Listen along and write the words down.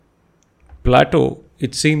Plato,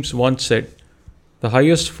 it seems, once said, "The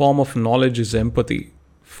highest form of knowledge is empathy,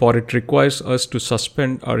 for it requires us to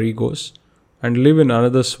suspend our egos and live in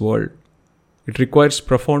another's world. It requires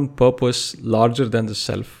profound purpose larger than the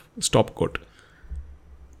self." Stop quote.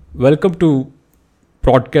 Welcome to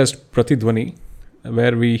podcast Pratidhwani,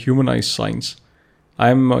 where we humanize science.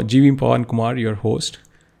 I'm G.V. Pawan Kumar, your host,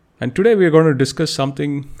 and today we are going to discuss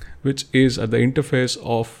something which is at the interface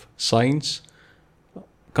of science,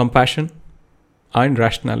 compassion, and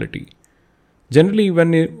rationality. Generally, when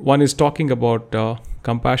one is talking about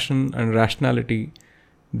compassion and rationality,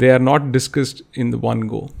 they are not discussed in the one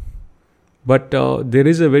go. But there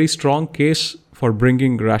is a very strong case for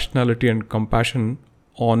bringing rationality and compassion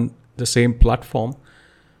on the same platform,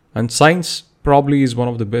 and science probably is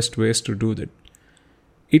one of the best ways to do that.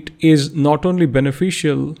 It is not only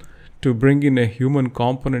beneficial to bring in a human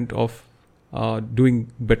component of doing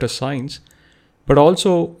better science, but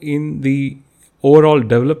also in the overall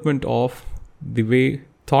development of the way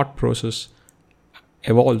thought process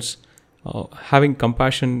evolves. Having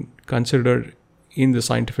compassion considered in the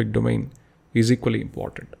scientific domain is equally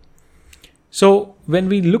important. So when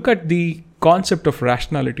we look at the concept of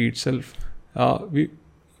rationality itself,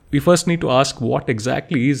 we first need to ask what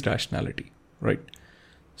exactly is rationality, right?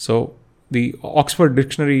 So the Oxford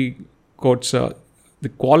Dictionary quotes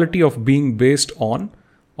the quality of being based on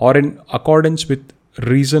or in accordance with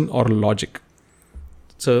reason or logic.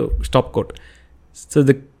 So stop quote. So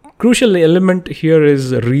the crucial element here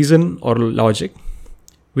is reason or logic,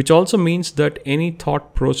 which also means that any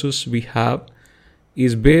thought process we have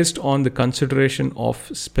is based on the consideration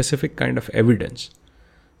of specific kind of evidence.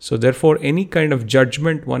 So therefore, any kind of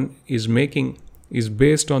judgment one is making is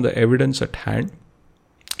based on the evidence at hand.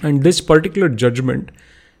 And this particular judgment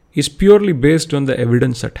is purely based on the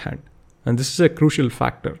evidence at hand. And this is a crucial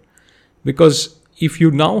factor, because if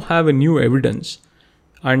you now have a new evidence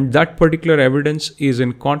and that particular evidence is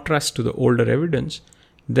in contrast to the older evidence,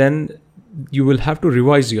 then you will have to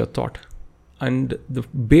revise your thought. And the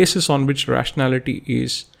basis on which rationality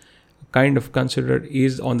is kind of considered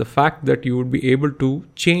is on the fact that you would be able to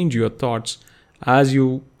change your thoughts as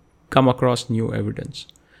you come across new evidence.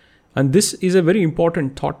 And this is a very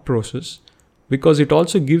important thought process because it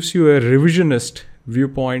also gives you a revisionist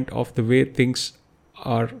viewpoint of the way things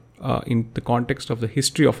are in the context of the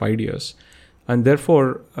history of ideas. And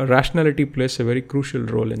therefore, rationality plays a very crucial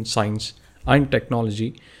role in science and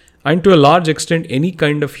technology, and to a large extent, any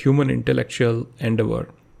kind of human intellectual endeavor.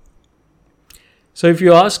 So if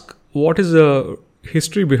you ask what is the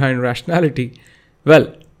history behind rationality,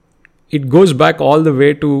 well, it goes back all the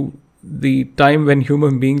way to the time when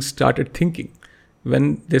human beings started thinking,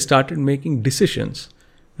 when they started making decisions.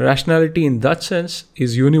 Rationality in that sense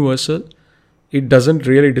is universal. It doesn't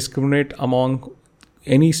really discriminate among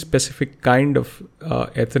any specific kind of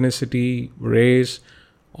ethnicity, race,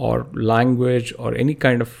 or language, or any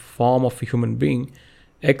kind of form of a human being,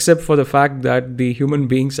 except for the fact that the human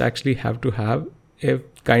beings actually have to have a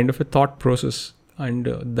kind of a thought process, and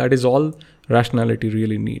that is all rationality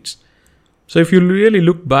really needs. So if you really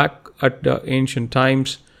look back at ancient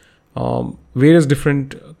times, various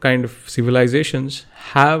different kind of civilizations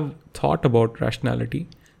have thought about rationality,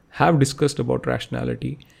 have discussed about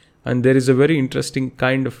rationality, and there is a very interesting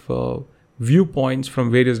kind of viewpoints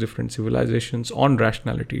from various different civilizations on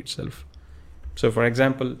rationality itself. So for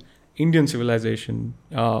example, Indian civilization,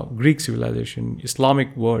 Greek civilization,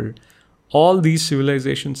 Islamic world, all these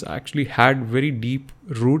civilizations actually had very deep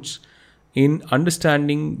roots in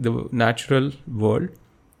understanding the natural world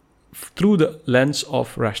through the lens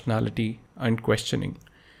of rationality and questioning.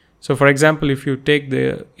 So for example, if you take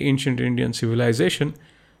the ancient Indian civilization,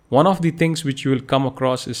 one of the things which you will come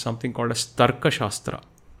across is something called as Tarka Shastra.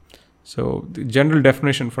 So the general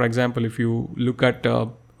definition, for example, if you look at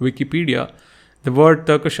Wikipedia, the word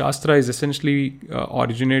Tarka Shastra is essentially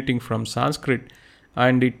originating from Sanskrit,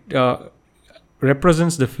 and it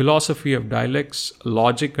represents the philosophy of dialectics,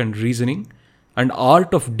 logic and reasoning, and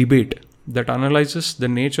art of debate that analyzes the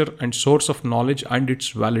nature and source of knowledge and its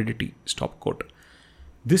validity. Stop quote.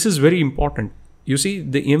 This is very important. You see,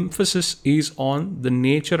 the emphasis is on the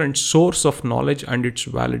nature and source of knowledge and its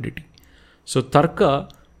validity. So Tarka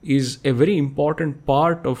is a very important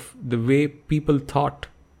part of the way people thought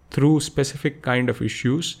through specific kind of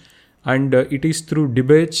issues, and it is through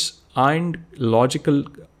debates and logical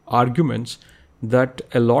arguments that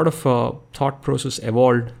a lot of thought process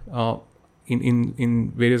evolved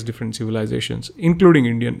in various different civilizations, including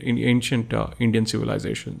ancient Indian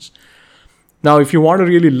civilizations. Now, if you want to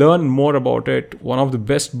really learn more about it, one of the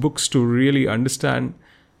best books to really understand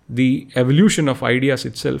the evolution of ideas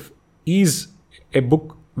itself is a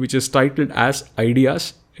book which is titled as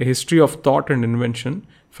Ideas, A History of Thought and Invention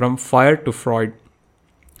from Fire to Freud.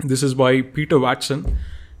 This is by Peter Watson.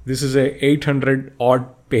 This is a 800 odd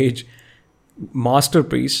page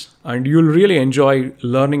masterpiece, and you'll really enjoy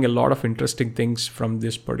learning a lot of interesting things from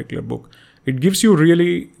this particular book. It gives you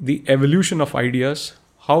really the evolution of ideas,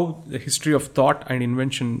 how the history of thought and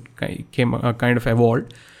invention kind of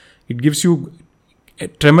evolved. It gives you a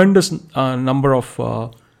tremendous number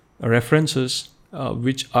of references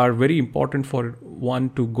which are very important for one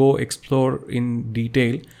to go explore in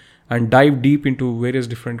detail and dive deep into various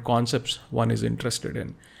different concepts one is interested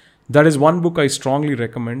in. That is one book I strongly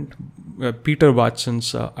recommend, Peter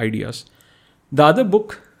Watson's Ideas. The other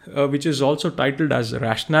book, which is also titled as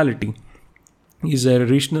Rationality, is a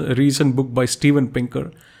recent book by Steven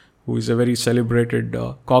Pinker, who is a very celebrated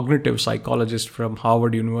cognitive psychologist from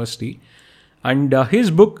Harvard University. And his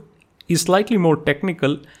book is slightly more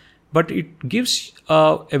technical, but it gives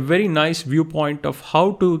a very nice viewpoint of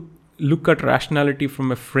how to look at rationality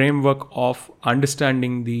from a framework of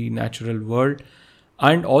understanding the natural world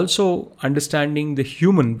and also understanding the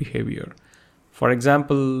human behavior. For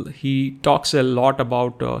example, he talks a lot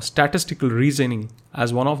about statistical reasoning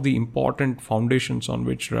as one of the important foundations on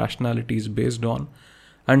which rationality is based on,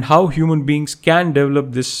 and how human beings can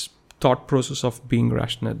develop this thought process of being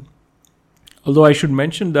rational. Although I should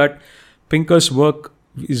mention that Pinker's work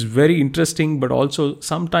is very interesting, but also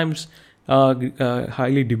sometimes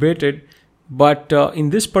highly debated. But in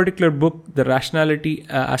this particular book, the rationality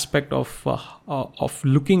aspect of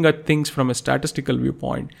looking at things from a statistical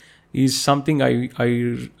viewpoint is something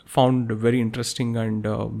I found very interesting and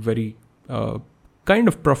very kind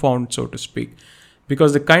of profound, so to speak,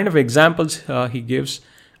 because the kind of examples he gives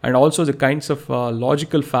and also the kinds of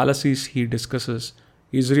logical fallacies he discusses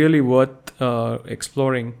is really worth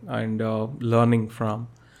exploring and learning from.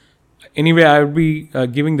 Anyway, I would be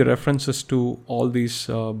giving the references to all these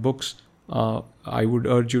books. I would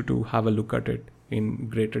urge you to have a look at it in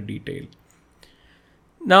greater detail.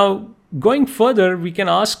 Now, going further, we can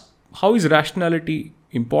ask, how is rationality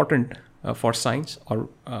important for science, or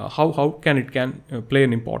how can it play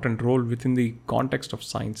an important role within the context of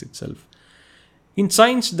science itself? In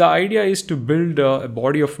science, the idea is to build a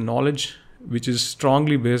body of knowledge which is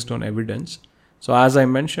strongly based on evidence. So as I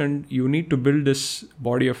mentioned, you need to build this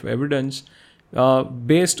body of evidence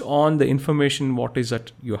based on the information what is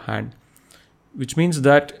at your hand, which means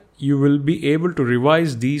that you will be able to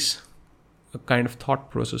revise these kind of thought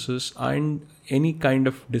processes and any kind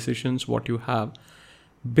of decisions what you have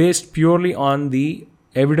based purely on the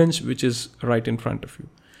evidence which is right in front of you.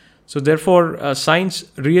 So therefore, science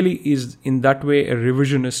really is in that way a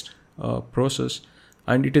revisionist process,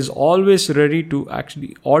 and it is always ready to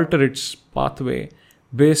actually alter its pathway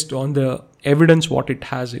based on the evidence what it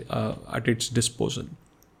has at its disposal.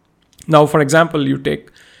 Now, for example, you take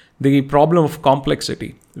the problem of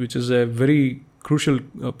complexity, which is a very crucial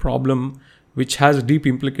problem which has deep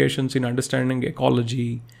implications in understanding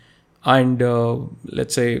ecology and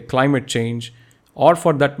let's say climate change, or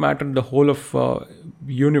for that matter the whole of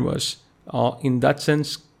universe. In that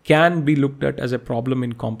sense, can be looked at as a problem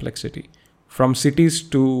in complexity. From cities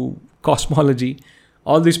to cosmology,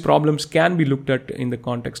 all these problems can be looked at in the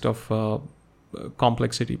context of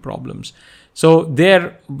complexity problems. So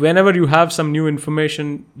there, whenever you have some new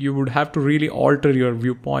information, you would have to really alter your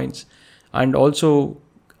viewpoints and also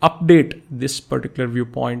update this particular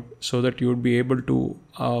viewpoint so that you would be able to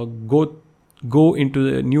go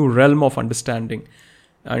into the new realm of understanding.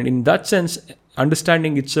 And in that sense,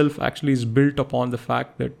 understanding itself actually is built upon the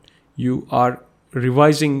fact that you are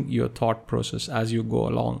revising your thought process as you go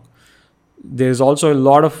along. There's also a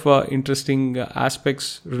lot of interesting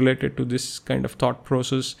aspects related to this kind of thought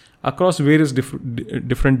process across various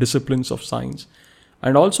different disciplines of science.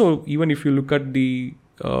 And also, even if you look at the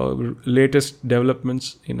latest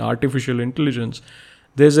developments in artificial intelligence,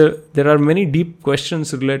 there are many deep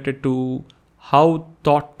questions related to how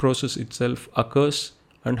thought process itself occurs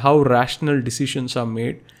and how rational decisions are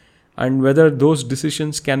made, and whether those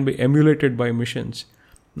decisions can be emulated by machines.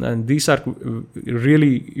 And these are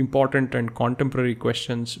really important and contemporary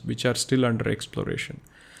questions which are still under exploration.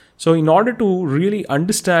 So in order to really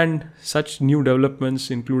understand such new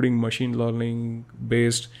developments, including machine learning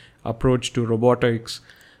based approach to robotics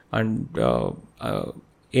and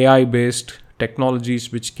AI based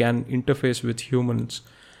technologies which can interface with humans,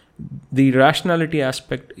 the rationality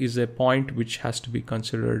aspect is a point which has to be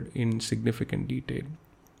considered in significant detail.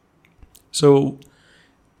 So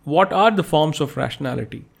what are the forms of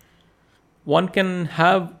rationality? One can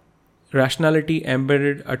have rationality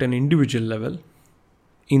embedded at an individual level.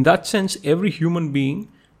 In that sense, every human being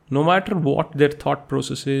no matter what their thought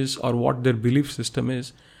process is or what their belief system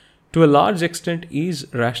is, to a large extent is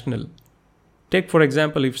rational. Take, for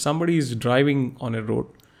example, if somebody is driving on a road,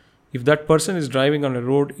 if that person is driving on a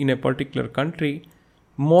road in a particular country,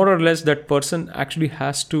 more or less that person actually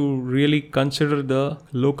has to really consider the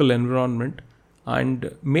local environment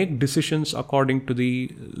and make decisions according to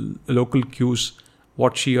the local cues,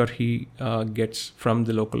 what she or he gets from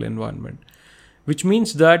the local environment. Which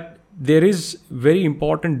means that there is very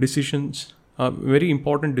important decisions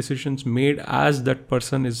made as that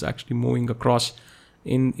person is actually moving across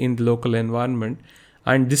in the local environment,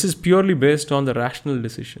 and this is purely based on the rational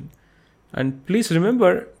decision. And please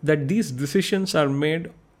remember that these decisions are made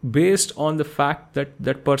based on the fact that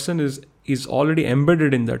that person is already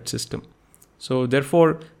embedded in that system. So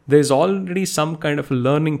therefore there is already some kind of a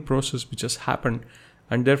learning process which has happened,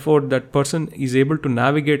 and therefore that person is able to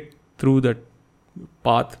navigate through that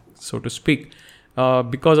path, so to speak,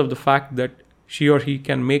 because of the fact that she or he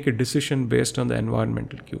can make a decision based on the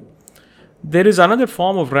environmental cue. There is another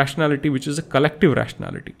form of rationality which is a collective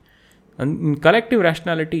rationality. And in collective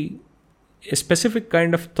rationality, a specific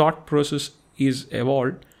kind of thought process is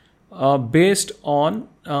evolved based on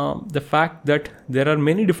the fact that there are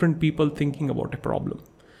many different people thinking about a problem.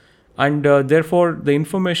 And therefore, the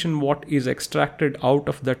information what is extracted out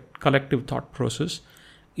of that collective thought process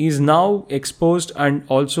is now exposed and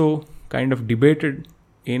also kind of debated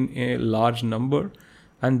in a large number.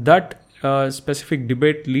 And that specific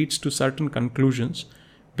debate leads to certain conclusions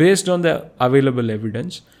based on the available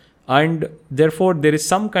evidence. And therefore, there is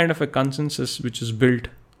some kind of a consensus which is built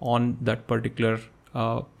on that particular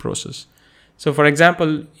process. So, for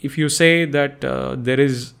example, if you say that there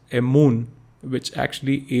is a moon which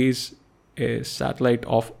actually is a satellite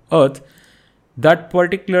of Earth, that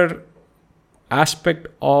particular aspect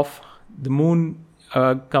of the moon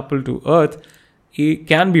coupled to Earth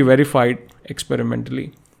can be verified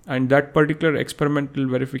experimentally, and that particular experimental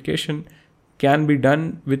verification can be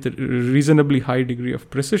done with a reasonably high degree of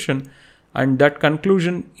precision, and that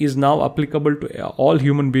conclusion is now applicable to all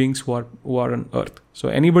human beings who are on Earth. So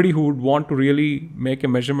anybody who would want to really make a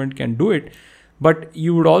measurement can do it, but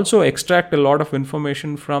you would also extract a lot of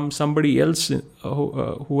information from somebody else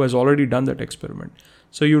who has already done that experiment.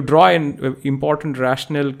 So you draw an important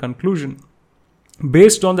rational conclusion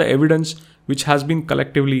based on the evidence which has been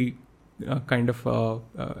collectively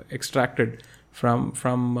extracted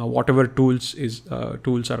from whatever tools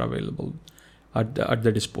are available at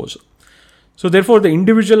the disposal. So therefore, the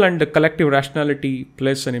individual and the collective rationality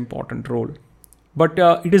plays an important role. But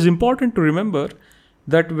it is important to remember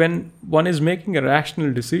that when one is making a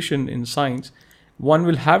rational decision in science, one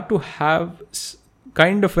will have to have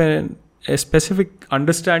kind of a specific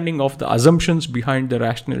understanding of the assumptions behind the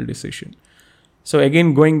rational decision. So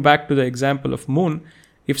again, going back to the example of moon,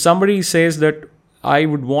 if somebody says that I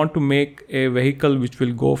would want to make a vehicle which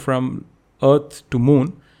will go from Earth to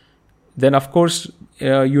moon, then of course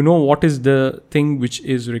what is the thing which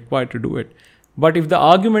is required to do it. But if the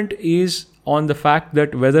argument is on the fact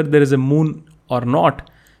that whether there is a moon or not,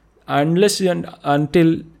 unless and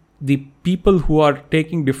until the people who are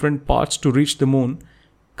taking different paths to reach the moon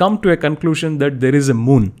come to a conclusion that there is a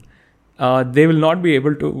moon, they will not be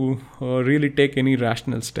able to really take any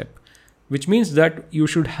rational step. Which means that you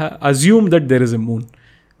should assume that there is a moon.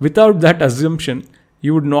 Without that assumption,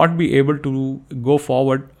 you would not be able to go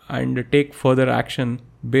forward and take further action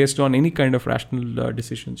based on any kind of rational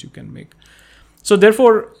decisions you can make. So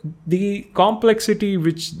therefore, the complexity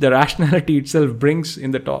which the rationality itself brings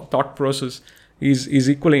in the thought process is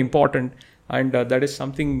equally important, and that is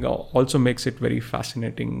something also makes it very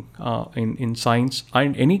fascinating in science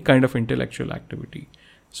and any kind of intellectual activity,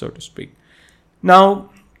 so to speak. Now,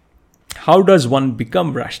 how does one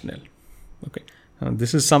become rational? Okay,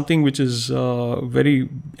 this is something which is very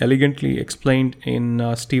elegantly explained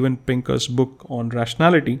in Steven Pinker's book on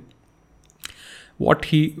rationality. What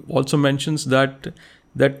he also mentions that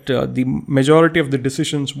the majority of the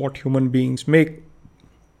decisions what human beings make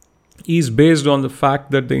is based on the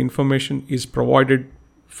fact that the information is provided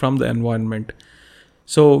from the environment.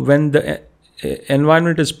 So when the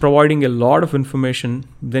environment is providing a lot of information,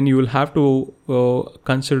 then you will have to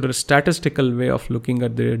consider a statistical way of looking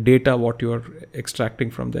at the data what you are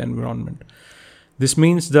extracting from the environment. This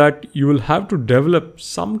means that you will have to develop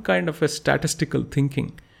some kind of a statistical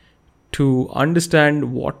thinking to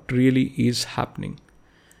understand what really is happening.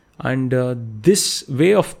 And this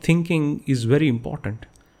way of thinking is very important,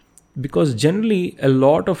 because generally a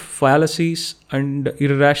lot of fallacies and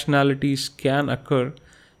irrationalities can occur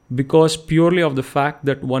because purely of the fact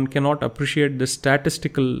that one cannot appreciate the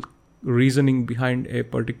statistical reasoning behind a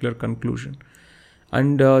particular conclusion.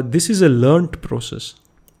 And this is a learnt process.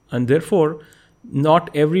 And therefore, not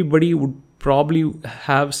everybody would probably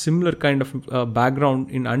have similar kind of background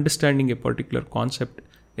in understanding a particular concept,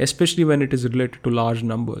 especially when it is related to large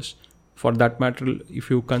numbers. For that matter, if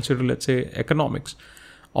you consider, let's say, economics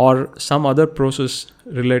or some other process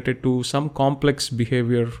related to some complex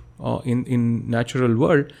behavior in natural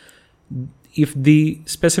world, if the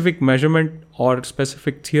specific measurement or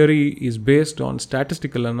specific theory is based on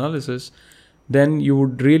statistical analysis, then you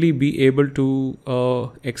would really be able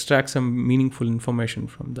to extract some meaningful information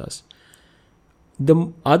from this.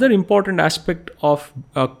 The other important aspect of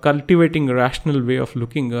cultivating a rational way of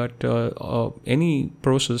looking at any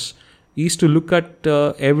process is to look at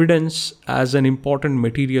evidence as an important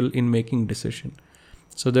material in making decision.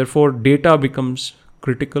 So therefore, data becomes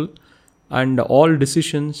critical, and all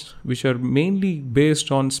decisions which are mainly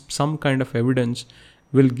based on some kind of evidence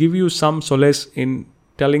will give you some solace in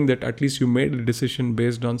telling that at least you made a decision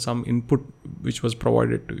based on some input which was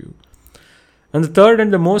provided to you. And the third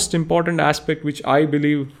and the most important aspect, which I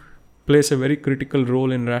believe plays a very critical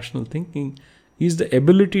role in rational thinking, is the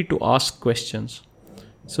ability to ask questions.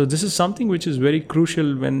 So this is something which is very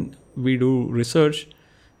crucial when we do research.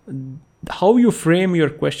 How you frame your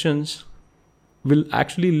questions will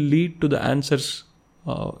actually lead to the answers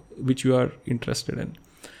which you are interested in.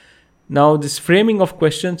 Now, this framing of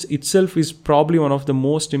questions itself is probably one of the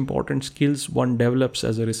most important skills one develops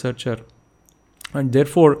as a researcher. And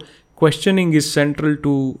therefore, questioning is central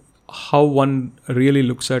to how one really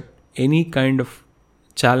looks at any kind of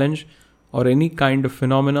challenge or any kind of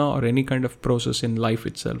phenomena or any kind of process in life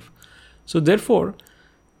itself. So therefore,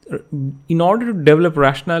 in order to develop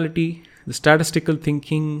rationality, the statistical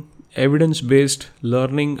thinking, evidence-based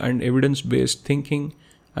learning and evidence-based thinking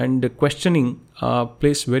and questioning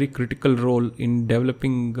plays very critical role in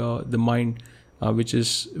developing the mind which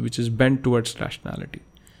is bent towards rationality.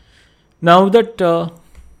 Now that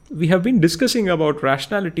we have been discussing about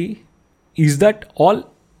rationality, is that all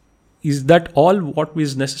what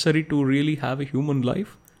is necessary to really have a human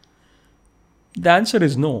life? The answer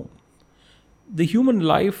is no. The human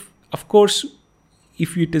life, of course,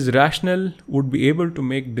 if it is rational, would be able to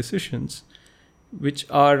make decisions which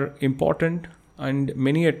are important and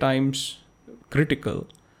many a times critical.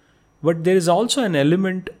 But there is also an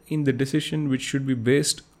element in the decision which should be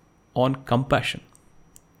based on compassion.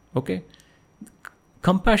 Okay?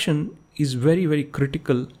 Compassion is very, very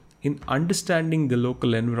critical in understanding the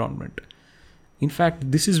local environment. In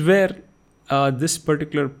fact, this is where this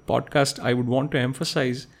particular podcast I would want to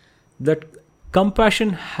emphasize that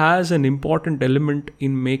compassion has an important element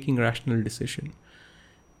in making rational decision.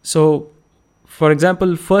 So, for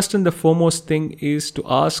example, first and the foremost thing is to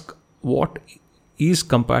ask what is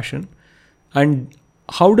compassion and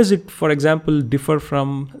how does it, for example, differ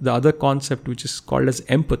from the other concept which is called as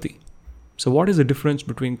empathy. So what is the difference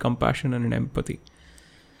between compassion and empathy?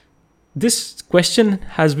 This question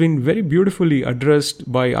has been very beautifully addressed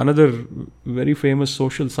by another very famous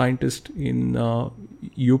social scientist in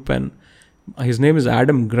UPenn. His name is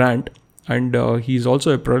Adam Grant, and he's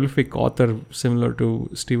also a prolific author similar to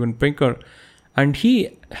Steven Pinker. And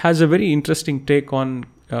he has a very interesting take on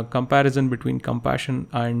comparison between compassion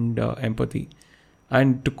and empathy.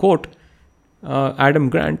 And to quote Adam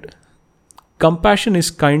Grant, compassion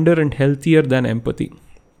is kinder and healthier than empathy.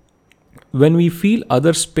 When we feel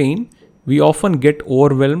others' pain, we often get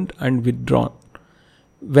overwhelmed and withdrawn.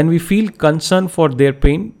 When we feel concern for their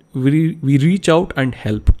pain, we reach out and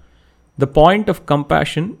help. The point of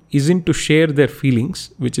compassion isn't to share their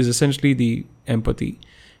feelings, which is essentially the empathy.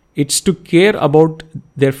 It's to care about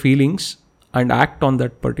their feelings and act on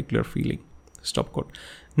that particular feeling. Stop quote.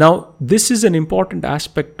 Now, this is an important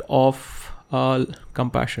aspect of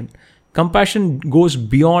compassion. Compassion goes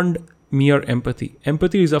beyond mere empathy.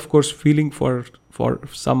 Empathy is, of course, feeling for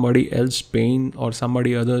somebody else's pain or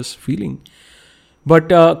somebody other's feeling. But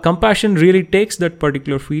compassion really takes that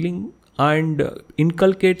particular feeling and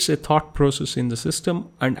inculcates a thought process in the system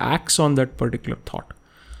and acts on that particular thought.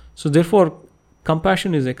 So therefore,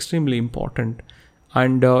 compassion is extremely important,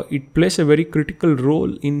 and it plays a very critical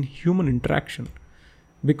role in human interaction.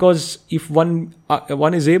 Because if one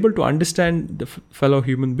is able to understand the fellow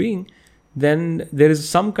human being, then there is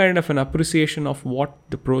some kind of an appreciation of what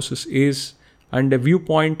the process is and a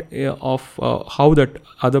viewpoint of how that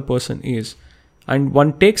other person is. And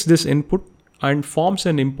one takes this input and forms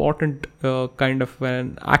an important kind of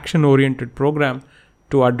an action-oriented program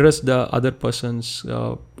to address the other person's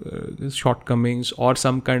shortcomings or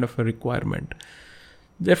some kind of a requirement.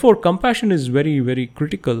 Therefore, compassion is very, very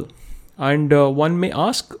critical. And one may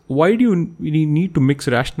ask, why do you need to mix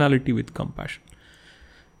rationality with compassion?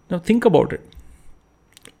 Now think about it.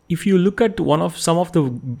 if you look at some of the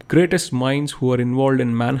greatest minds who are involved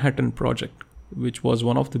in Manhattan Project, which was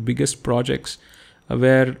one of the biggest projects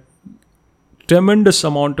where tremendous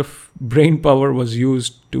amount of brain power was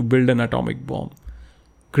used to build an atomic bomb.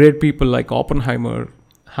 Great people like Oppenheimer,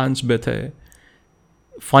 Hans Bethe,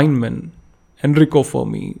 Feynman, Enrico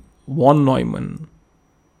Fermi, von Neumann,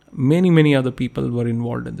 many other people were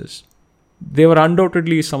involved in this. They were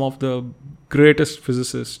undoubtedly some of the greatest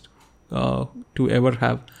physicists to ever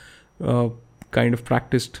have kind of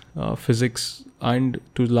practiced physics and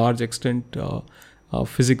to large extent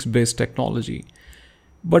physics-based technology.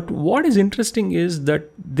 But what is interesting is that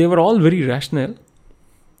they were all very rational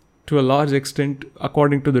to a large extent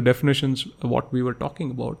according to the definitions of what we were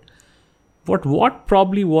talking about. But what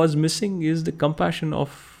probably was missing is the compassion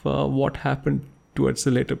of what happened towards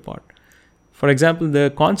the later part. For example,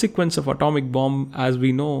 the consequence of atomic bomb, as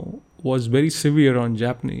we know, was very severe on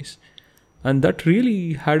Japanese. And that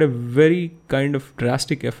really had a very kind of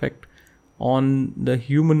drastic effect on the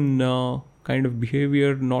human kind of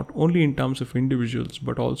behavior, not only in terms of individuals,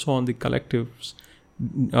 but also on the collectives,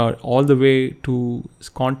 all the way to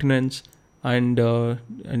continents and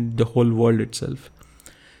the whole world itself.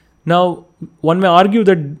 Now, one may argue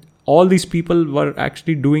that all these people were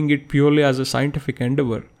actually doing it purely as a scientific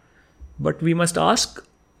endeavor. But we must ask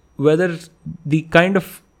whether the kind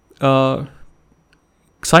of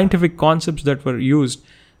scientific concepts that were used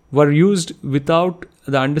without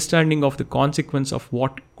the understanding of the consequence of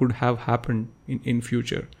what could have happened in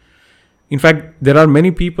future. In fact, there are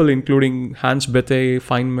many people, including Hans Bethe,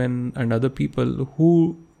 Feynman, and other people,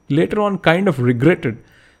 who later on kind of regretted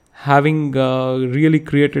having really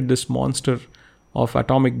created this monster of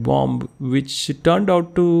atomic bomb, which turned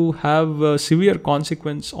out to have a severe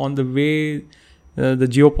consequence on the way the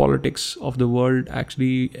geopolitics of the world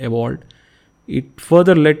actually evolved. It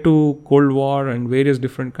further led to Cold War and various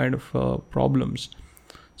different kind of problems.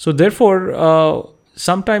 So therefore,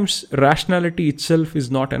 sometimes rationality itself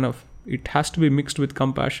is not enough. It has to be mixed with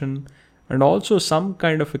compassion and also some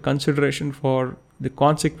kind of a consideration for the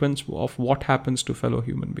consequence of what happens to fellow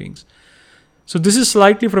human beings. So this is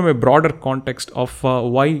slightly from a broader context of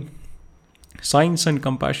why science and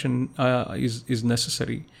compassion is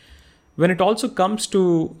necessary. When it also comes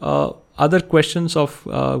to other questions of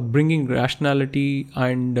bringing rationality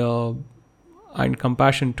and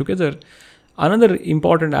compassion together, another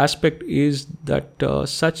important aspect is that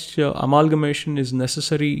such amalgamation is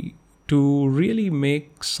necessary to really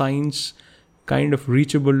make science kind of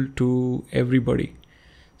reachable to everybody.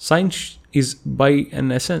 Science is by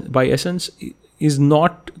essence is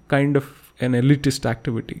not kind of an elitist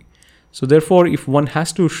activity. So therefore, if one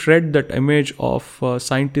has to shred that image of a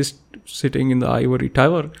scientist sitting in the ivory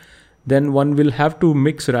tower, then one will have to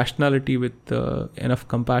mix rationality with enough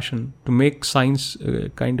compassion to make science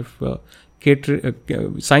kind of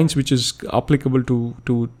science which is applicable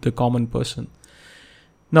to the common person.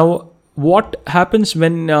 Now, what happens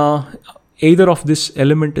when either of this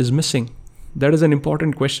element is missing? That is an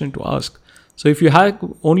important question to ask. So if you have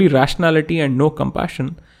only rationality and no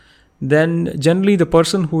compassion, then generally the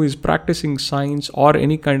person who is practicing science or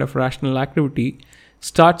any kind of rational activity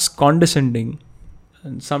starts condescending,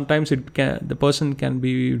 and sometimes the person can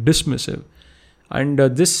be dismissive. And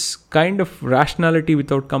this kind of rationality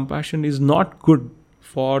without compassion is not good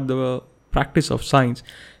for the practice of science.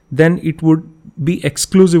 Then it would be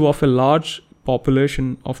exclusive of a large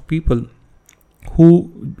population of people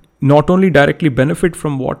who not only directly benefit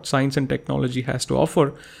from what science and technology has to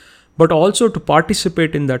offer, but also to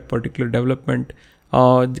participate in that particular development.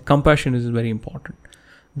 The compassion is very important.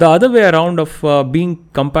 The other way around of being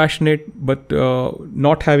compassionate but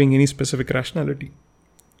not having any specific rationality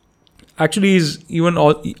actually is even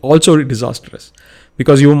also disastrous,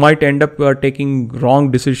 because you might end up taking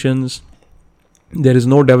wrong decisions. There is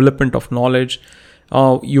no development of knowledge.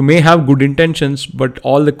 You may have good intentions, but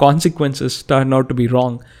all the consequences turn out to be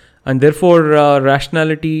wrong. And therefore,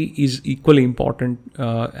 rationality is equally important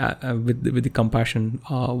with the compassion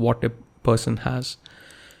what a person has.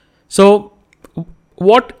 So,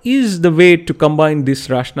 what is the way to combine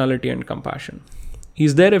this rationality and compassion?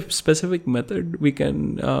 Is there a specific method we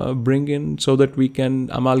can bring in so that we can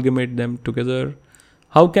amalgamate them together?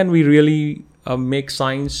 How can we really make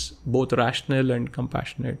science both rational and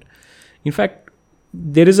compassionate? In fact,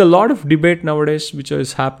 there is a lot of debate nowadays which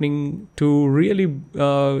is happening to really,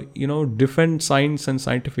 defend science and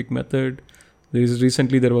scientific method.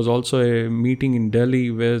 Recently there was also a meeting in Delhi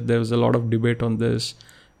where there was a lot of debate on this,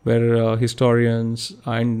 where historians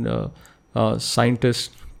and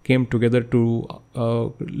scientists came together to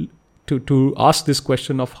ask this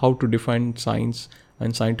question of how to define science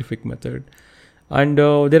and scientific method. And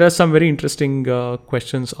there are some very interesting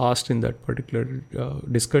questions asked in that particular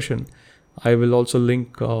discussion. I will also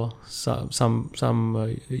link some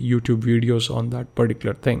YouTube videos on that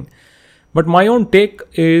particular thing. But my own take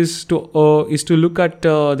is to look at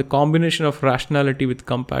the combination of rationality with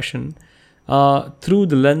compassion through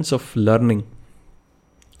the lens of learning.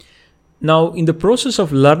 Now, in the process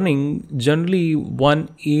of learning, generally one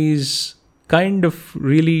is kind of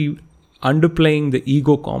really underplaying the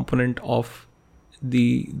ego component of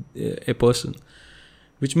a person,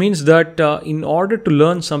 which means that in order to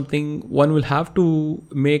learn something, one will have to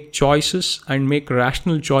make choices and make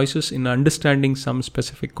rational choices in understanding some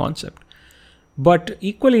specific concept. But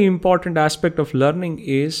equally important aspect of learning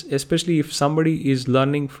is, especially if somebody is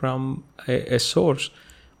learning from a source,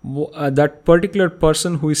 that particular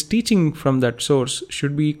person who is teaching from that source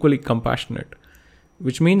should be equally compassionate,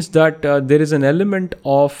 which means that there is an element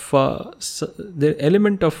of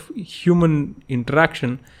human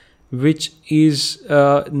interaction, which is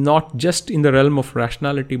not just in the realm of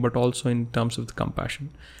rationality, but also in terms of the compassion.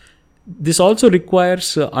 This also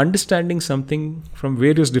requires understanding something from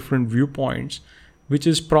various different viewpoints, which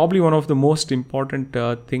is probably one of the most important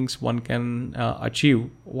things one can achieve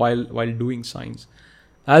while doing science.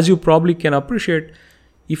 As you probably can appreciate,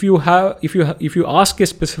 if you ask a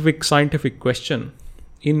specific scientific question,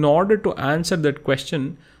 in order to answer that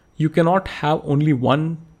question, you cannot have only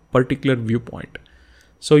one particular viewpoint.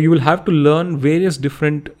 So you will have to learn various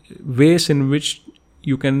different ways in which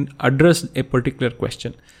you can address a particular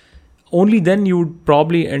question. Only then you would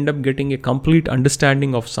probably end up getting a complete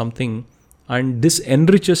understanding of something, and this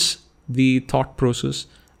enriches the thought process,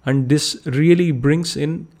 and this really brings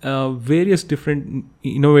in various different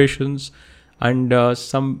innovations and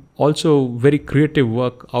some also very creative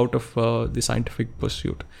work out of the scientific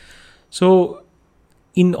pursuit. So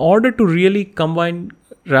in order to really combine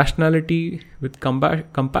rationality with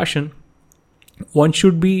compassion, one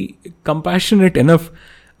should be compassionate enough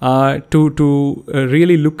to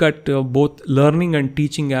really look at both learning and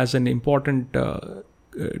teaching as an important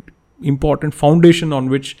foundation on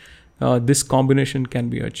which this combination can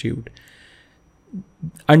be achieved.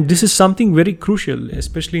 And this is something very crucial,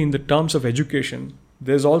 especially in the terms of education.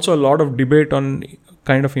 There's also a lot of debate on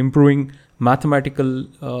kind of improving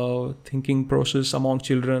mathematical thinking process among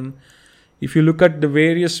children. If you look at the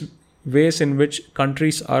various ways in which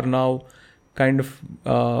countries are now kind of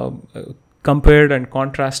compared and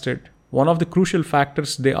contrasted, one of the crucial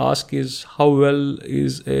factors they ask is how well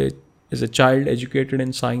is a child educated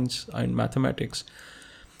in science and mathematics.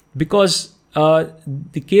 Because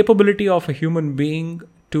the capability of a human being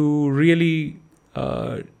to really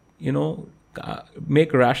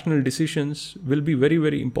make rational decisions will be very,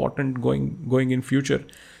 very important going in future,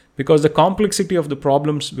 because the complexity of the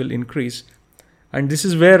problems will increase. And this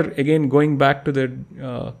is where, again, going back to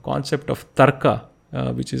the concept of tarka,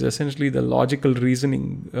 which is essentially the logical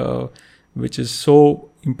reasoning, which is so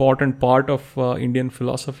important part of Indian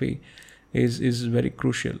philosophy, is very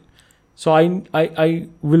crucial. So I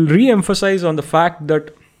will re-emphasize on the fact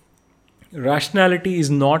that rationality is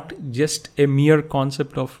not just a mere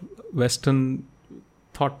concept of Western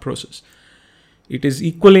thought process. It is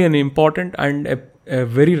equally an important and a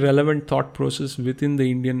very relevant thought process within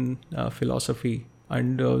the Indian philosophy.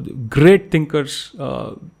 And great thinkers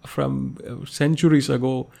from centuries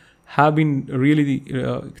ago have been really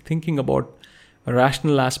thinking about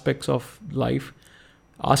rational aspects of life,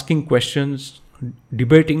 asking questions,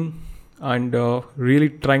 debating, and really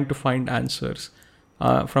trying to find answers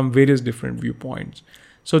from various different viewpoints.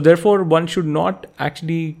 So therefore, one should not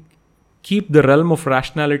actually keep the realm of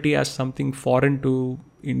rationality as something foreign to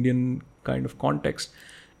Indian kind of context.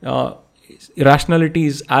 Rationality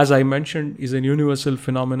is, as I mentioned, is a universal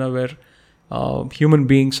phenomena where human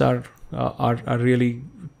beings are really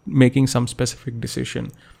making some specific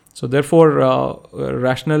decision. So therefore,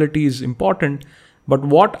 rationality is important. But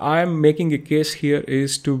what I am making a case here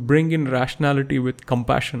is to bring in rationality with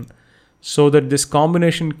compassion, so that this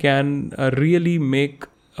combination can really make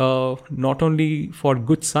not only for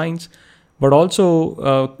good science, but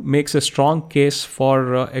also makes a strong case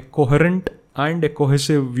for a coherent and a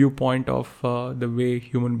cohesive viewpoint of the way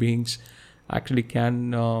human beings actually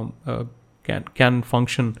can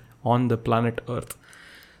function on the planet Earth.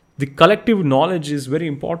 The collective knowledge is very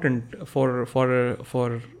important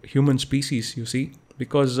for human species, you see,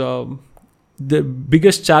 because the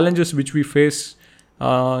biggest challenges which we face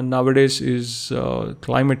nowadays is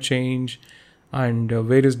climate change and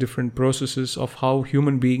various different processes of how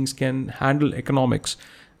human beings can handle economics,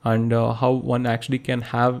 and how one actually can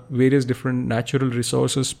have various different natural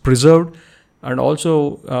resources preserved and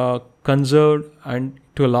also conserve, and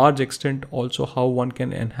to a large extent also how one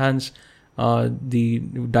can enhance the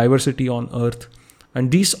diversity on Earth. And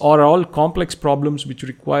these are all complex problems which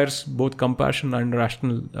requires both compassion and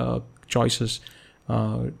rational choices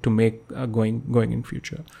to make going in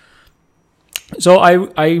future. So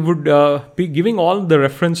I would be giving all the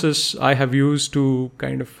references I have used to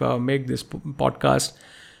kind of make this podcast.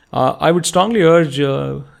 I would strongly urge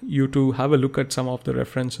you to have a look at some of the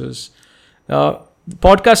references.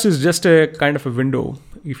 Podcast is just a kind of a window.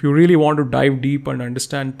 If you really want to dive deep and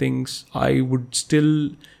understand things, I would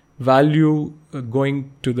still value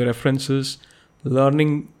going to the references,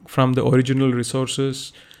 learning from the original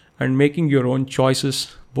resources, and making your own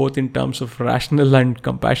choices, both in terms of rational and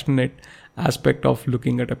compassionate aspect of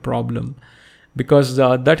looking at a problem, because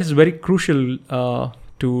that is very crucial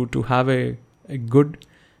to have a good,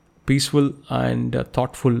 peaceful, and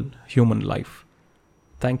thoughtful human life.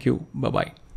 Thank you. Bye-bye.